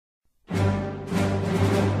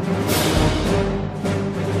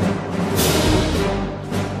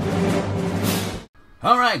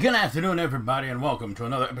Alright, good afternoon everybody and welcome to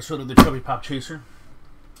another episode of the ChubbyPopChaser.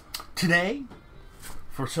 Today,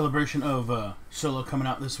 for celebration of Solo coming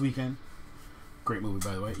out this weekend. Great movie,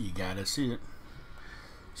 by the way. You gotta see it.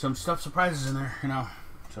 Some surprises in there,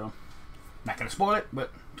 so not gonna spoil it, but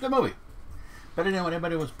it's a good movie. Better than what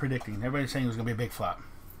everybody was predicting. Everybody's saying it was gonna be a big flop.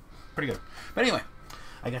 Pretty good. But anyway,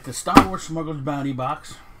 I got the Star Wars Smugglers bounty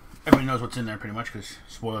box. Everybody knows what's in there pretty much because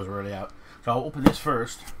spoilers are already out. So I'll open this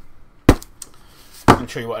first and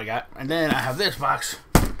show you what I got. And then I have this box,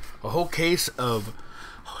 a whole case of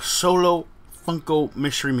Solo Funko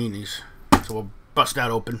mystery minis. So we'll bust that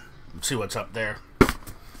open and see what's up there.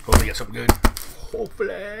 Hopefully get something good.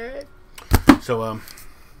 Hopefully. So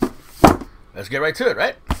let's get right to it,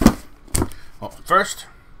 right? Well, first,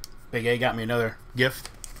 Big A got me another gift.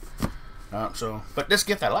 But this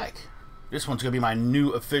gift I like. This one's gonna be my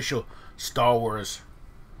new official Star Wars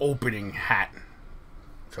opening hat.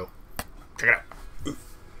 So check it out.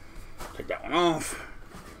 Take that one off.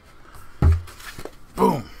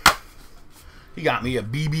 Boom. He got me a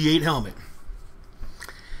BB-8 helmet.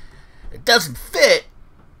 It doesn't fit,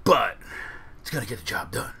 but it's gonna get the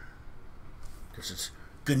job done. This is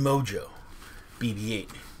good mojo. BB-8.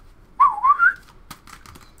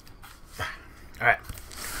 Alright.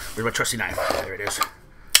 Where's my trusty knife? There it is.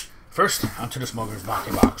 First, onto the Smugglers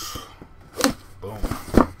bounty box. Boom.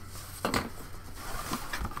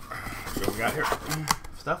 So what we got here?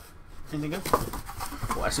 Stuff? Anything good?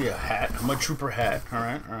 Oh, I see a hat. A Mud Trooper hat.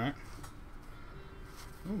 Alright, alright.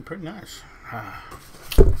 Ooh, pretty nice.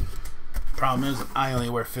 Problem is, I only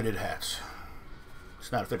wear fitted hats.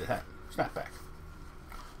 It's not a fitted hat. Snapback.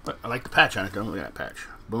 But I like the patch on it, though. Look at that patch.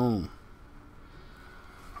 Boom.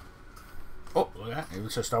 Oh, look at that. Even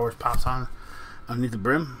says Star Wars pops on underneath the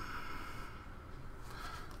brim.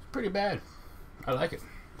 It's pretty bad. I like it.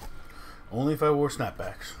 Only if I wore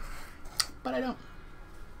snapbacks. But I don't.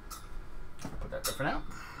 Put that there for now.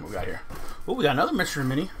 What we got here? Oh, we got another mystery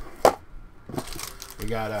mini. We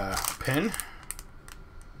got a pen.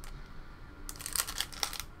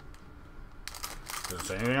 Does it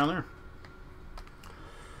say anything on there?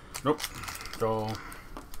 Nope. So,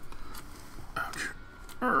 ouch.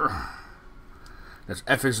 That's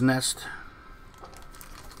F's Nest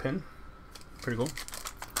pin. Pretty cool.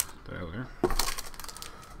 Put that over there.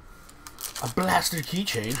 A blaster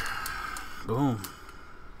keychain. Boom.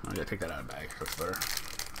 I gotta take that out of the bag. That's better.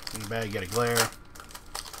 In the bag, you got a glare.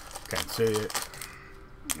 Can't see it.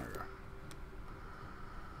 There we go.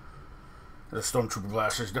 There's a Stormtrooper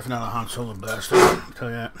blaster. It's definitely not a Han Solo blaster. I'll tell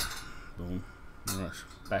you that. Boom. Nice.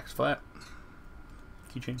 Back's flat.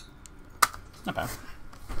 Keychain. Not bad.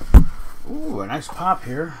 Ooh, a nice pop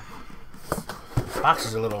here. Box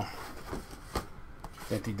is a little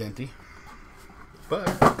denty, but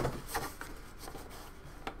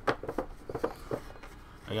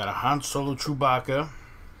I got a Han Solo Chewbacca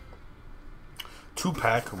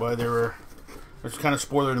 2-pack. While they were, it's kind of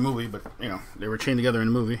spoiler in the movie, but they were chained together in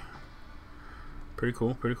the movie. Pretty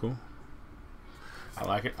cool, pretty cool. I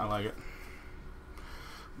like it, I like it.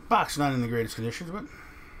 Box not in the greatest conditions, but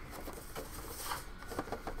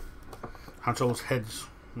Han Solo's head's,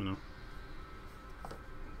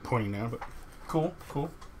 pointing down, but cool, cool.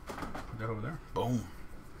 Put that over there. Boom.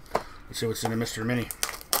 Let's see what's in the Mr. Mini.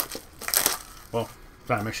 Well, it's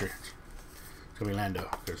not a mixture. It's gonna be Lando,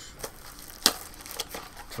 because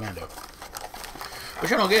it's Lando.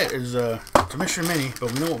 Which I don't get is, it's a Mr. Mini,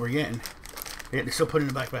 but we know what we're getting. Yet they still put it in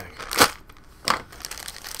the back bag.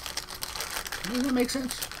 Doesn't that make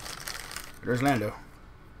sense? There's Lando.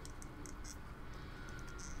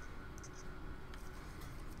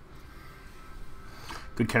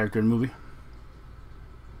 Good character in the movie.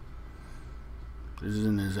 This is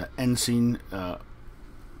in his end scene. I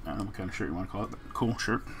don't know what kind of shirt you want to call it, but cool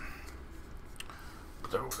shirt.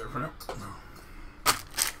 Put that over there for now.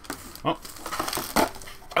 Well,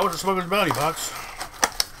 that was a Smugglers bounty box.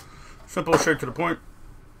 Simple, straight to the point.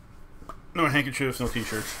 No handkerchiefs, no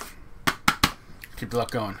t-shirts. Keep the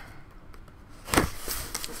luck going.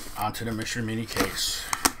 Onto the mystery mini case.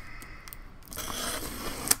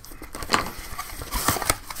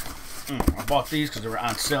 I bought these because they were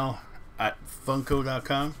on sale at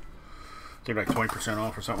Funko.com. They were like 20%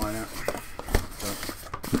 off or something like that.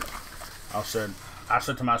 So I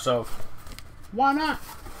said to myself, why not?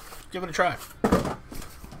 Give it a try.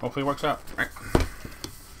 Hopefully it works out. Right.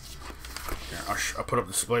 Yeah, I'll put up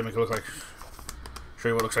the display, make it look like, show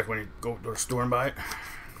you what it looks like when you go to the store and buy it.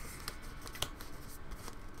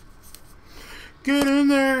 Get in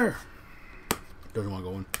there! Doesn't want to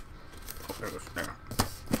go in. Oh, there it goes. There.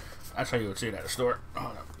 That's how you would see it at a store.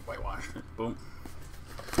 Oh, no, whitewashed it. Boom.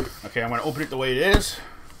 Okay, I'm going to open it the way it is.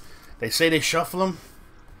 They say they shuffle them.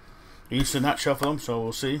 He used to not shuffle them, so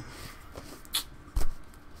we'll see.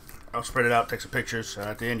 I'll spread it out, take some pictures.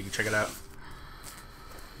 At the end, you can check it out.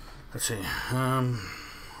 Let's see.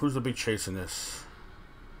 Who's the be chasing this?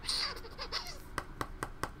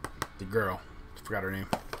 The girl. I forgot her name.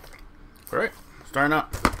 All right, starting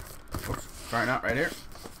out. Oops, starting out right here.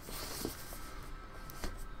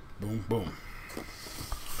 Boom, boom.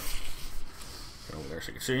 Get over there so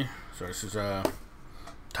you can see. So this is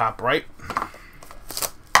top right.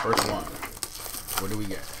 First one. What do we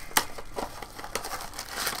get?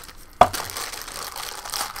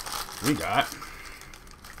 We got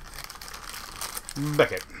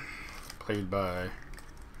Beckett, played by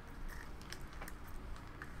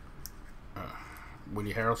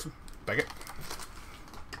Woody Harrelson. Beckett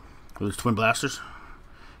with his twin blasters.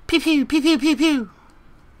 Pew pew pew pew pew pew.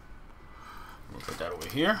 We'll put that over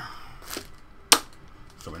here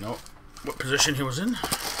so we know what position he was in.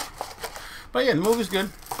 But yeah, the movie's good.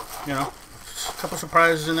 You know, a couple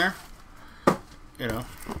surprises in there. You know,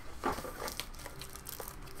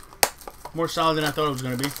 more solid than I thought it was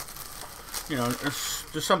going to be. You know,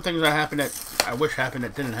 there's some things that happened that I wish happened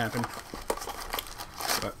that didn't happen.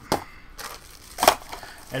 But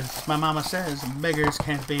as my mama says, beggars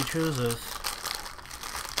can't be choosers.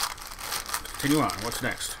 Continue on. What's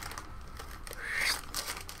next?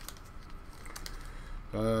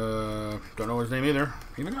 Don't know his name either.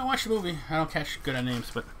 Even though I watched the movie, I don't catch good at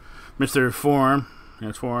names. But Mr. Forearm, yeah,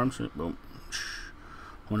 it's Forearms. Boom.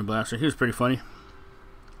 One blaster. He was pretty funny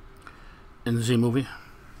in the Z movie.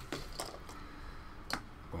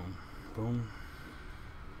 Boom, boom.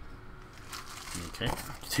 Okay,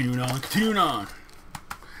 continuing on, continuing on.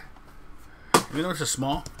 Even though it's a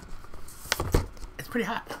small, it's pretty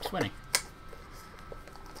hot. I'm sweating.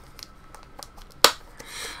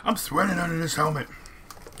 I'm sweating under this helmet.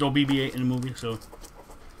 No BB-8 in the movie, so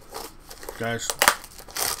guys,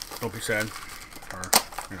 don't be sad. Or,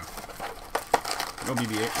 you know, no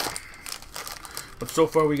BB-8. But so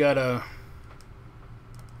far we got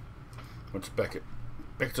what's Beckett?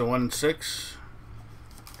 Beckett's a 1 and 6.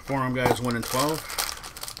 Forearm guy is 1 and 12.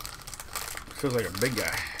 Feels like a big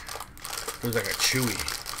guy. Feels like a Chewy.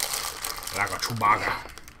 Like a Chewbacca.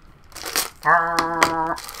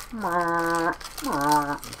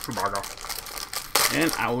 Chewbacca. And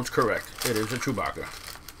I was correct. It is a Chewbacca.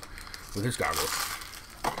 With his goggles.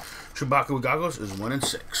 Chewbacca with goggles is 1 and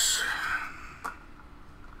 6.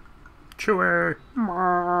 Chewy.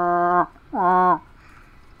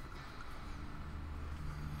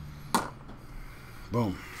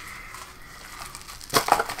 Boom.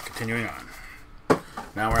 Continuing on.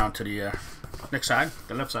 Now we're on to the next side,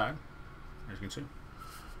 the left side. As you can see.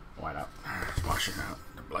 White out. It's washing out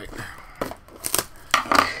the blight.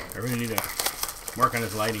 I really need to work on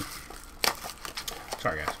this lighting.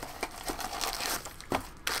 Sorry, guys.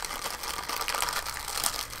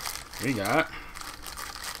 We got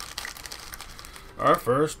our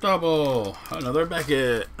first double. Another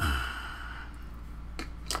Beckett.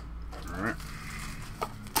 Alright.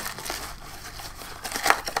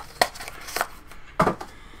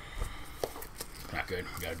 Not good.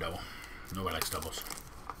 We got a double. Nobody likes doubles.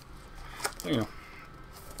 But, you know,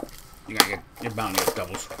 you're bound to get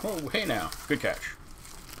doubles. Oh, hey now. Good catch.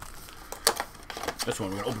 This one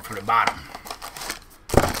we're going to open from the bottom.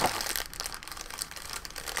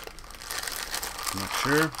 I'm not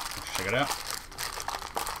sure. Let's check it out.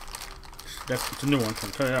 It's a new one. I'll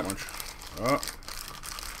tell you that much. Oh.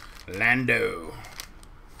 Lando.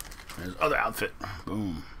 And his other outfit.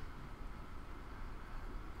 Boom.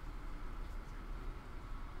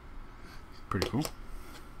 Pretty cool.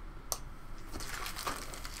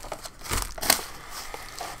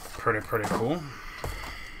 Pretty cool.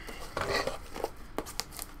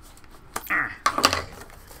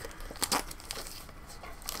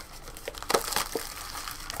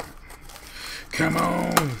 Come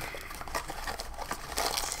on.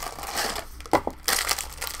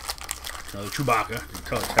 Another Chewbacca. You can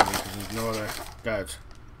tell it's heavy because there's no other guy that's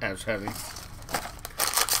as heavy.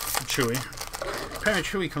 Chewy. Apparently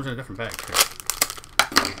Chewy comes in a different bag too.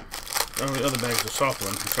 The only other bag is a soft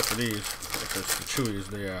one, except for these. Because the Chewy is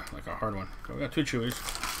the like a hard one. So we got 2 Chewies.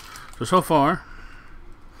 So far,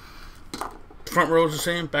 front row is the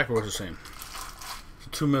same, back row is the same. The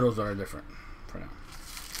 2 middles that are different for now.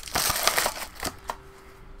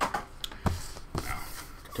 Now,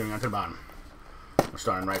 continuing on to the bottom. We're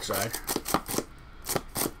starting right side.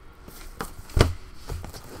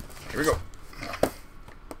 Here we go.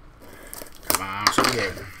 Come on, so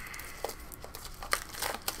good.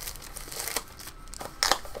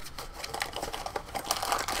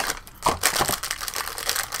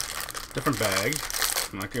 Different bag,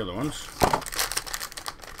 like the other ones.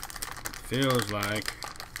 feels like.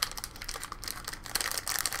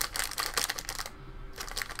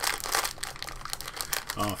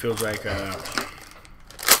 Oh, it feels like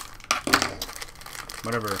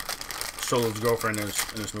whatever Solo's girlfriend is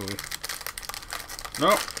in this movie.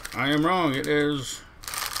 Nope, I am wrong. It is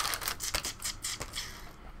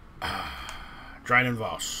Dryden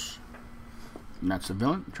Voss. And that's the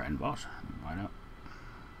villain, Dryden Voss. Find out.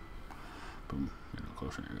 Boom. Get a little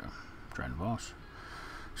closer. There you go. Dryden Voss.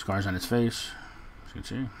 Scars on his face. As you can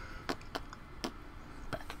see.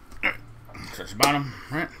 Back. Touch the bottom.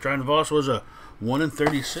 Right. Dryden Voss was a 1 in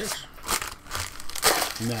 36.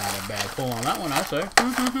 Not a bad pull on that one, I'd say.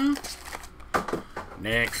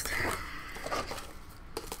 Next.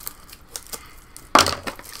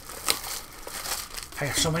 I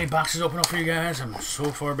got so many boxes open up for you guys. I'm so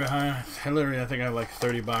far behind. I think I have like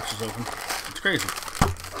 30 boxes open. It's crazy.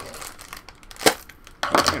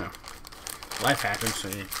 But, you know, life happens. So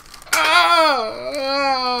you...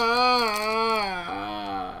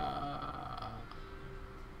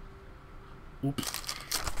 Oops.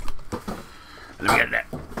 Let me get that.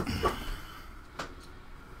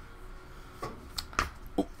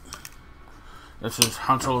 Oh. This is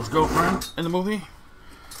Han Solo's girlfriend in the movie.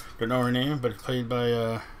 Don't know her name, but it's played by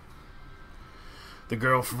the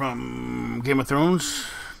girl from Game of Thrones,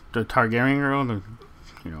 the Targaryen girl, the,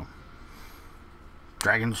 you know,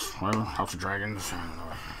 dragons, whatever, House of Dragons. I don't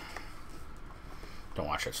know. Don't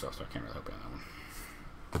watch that stuff, so I can't really help you on that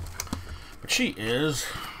one. But she is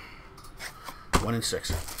 1 in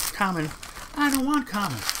 6. Common. I don't want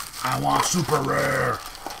common. I want super rare.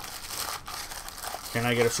 Can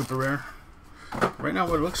I get a super rare? Right now,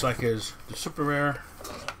 what it looks like is the super rare.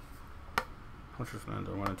 Which is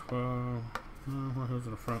under 1 in 12. Who's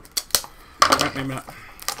in the front? Right, maybe not.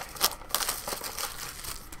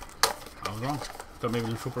 I was wrong. Thought maybe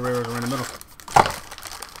the super rares are in the middle.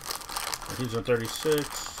 But he's a 36.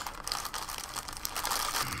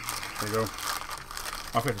 There you go.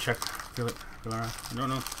 I'll have to check. Feel it. Feel around. I don't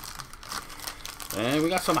know. And we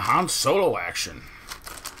got some Han Solo action.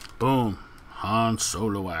 Boom. Han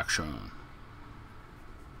Solo action.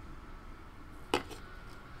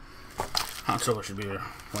 Han Solo should be a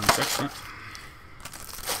 1 in 6, yeah.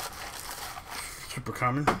 Super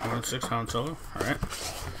common, 1 in 6 Han Solo. Alright.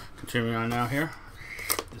 Continuing on now here.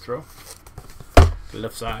 This row. The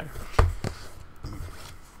left side.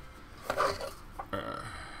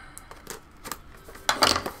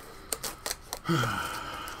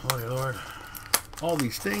 Lordy Lord. All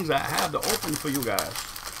these things I have to open for you guys.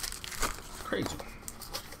 Crazy.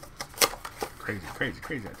 Crazy, crazy,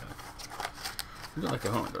 crazy, I tell you. It's not like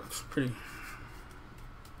a home, though. It's pretty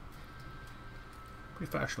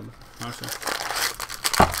fashionable, honestly.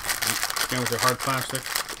 Again with their hard plastic.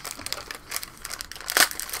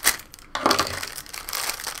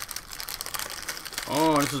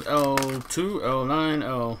 Oh, this is L2, L9,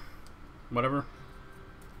 L whatever.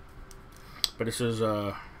 But this is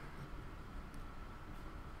I'm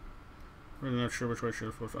not sure which way it's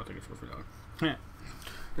supposed to. I think it's supposed to be that one. Yeah.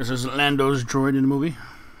 This is Lando's droid in the movie.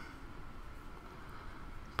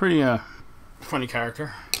 Pretty funny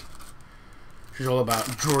character. She's all about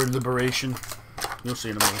droid liberation. You'll see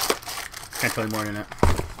in a movie. Can't tell you more than that.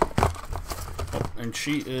 Oh, and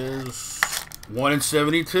she is 1 in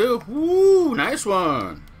 72. Woo, nice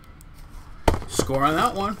one. Score on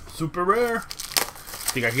that one. Super rare.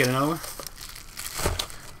 Think I can get another one?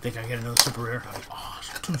 Think I can get another super rare? That'd be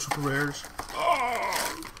awesome. 2 super rares.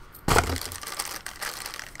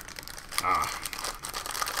 Oh.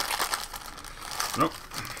 Nope.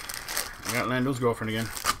 I got Lando's girlfriend again.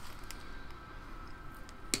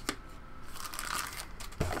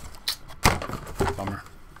 Bummer.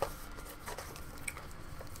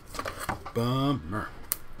 Bummer.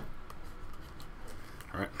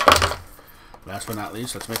 Alright. Last but not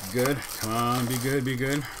least, let's make it good. Come on, be good, be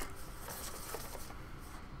good.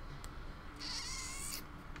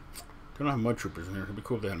 They don't have mud troopers in here. It'd be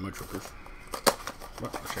cool if they had mud troopers.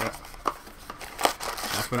 Well, let's check it out.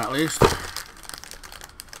 Last but not least.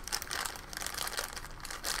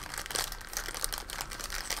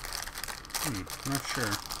 Not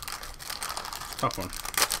sure. Tough one.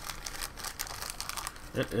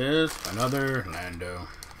 It is another Lando.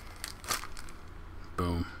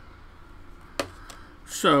 Boom.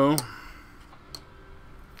 So,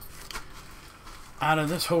 out of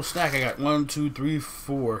this whole stack, I got 1, 2, 3,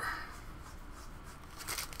 4.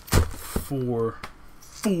 Four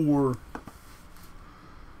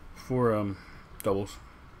doubles.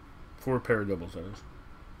 4 pair of doubles, that is.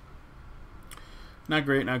 Not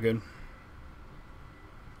great, not good.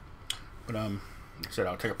 But like I said,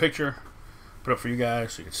 I'll take a picture, put it up for you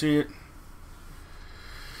guys so you can see it.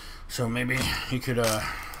 So maybe he could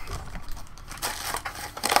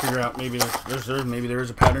figure out maybe maybe there is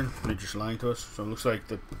a pattern. They're just lying to us. So it looks like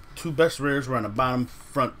the two best rares were on the bottom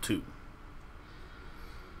front two.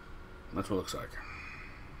 That's what it looks like.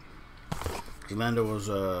 Orlando was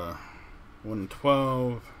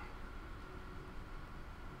 112.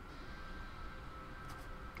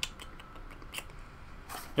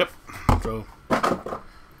 Yep. So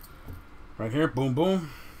right here, boom,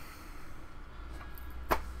 boom.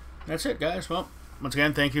 That's it, guys. Well, once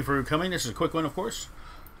again, thank you for coming. This is a quick one, of course.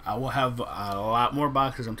 I will have a lot more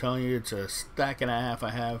boxes. I'm telling you, it's a stack and a half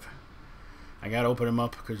I have. I gotta open them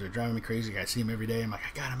up because they're driving me crazy. I see them every day. I'm like,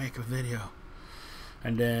 I gotta make a video,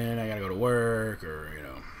 and then I gotta go to work, or you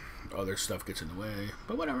know, other stuff gets in the way.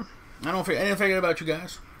 But whatever. I didn't forget about you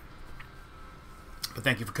guys. But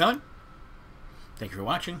thank you for coming. Thank you for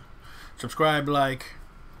watching. Subscribe, like,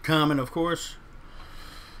 comment, of course.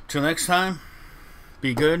 Till next time,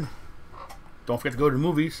 be good. Don't forget to go to the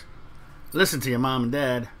movies. Listen to your mom and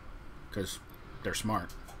dad, because they're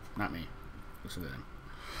smart. Not me. Listen to them.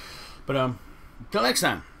 But, till next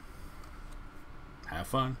time, have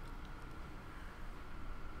fun.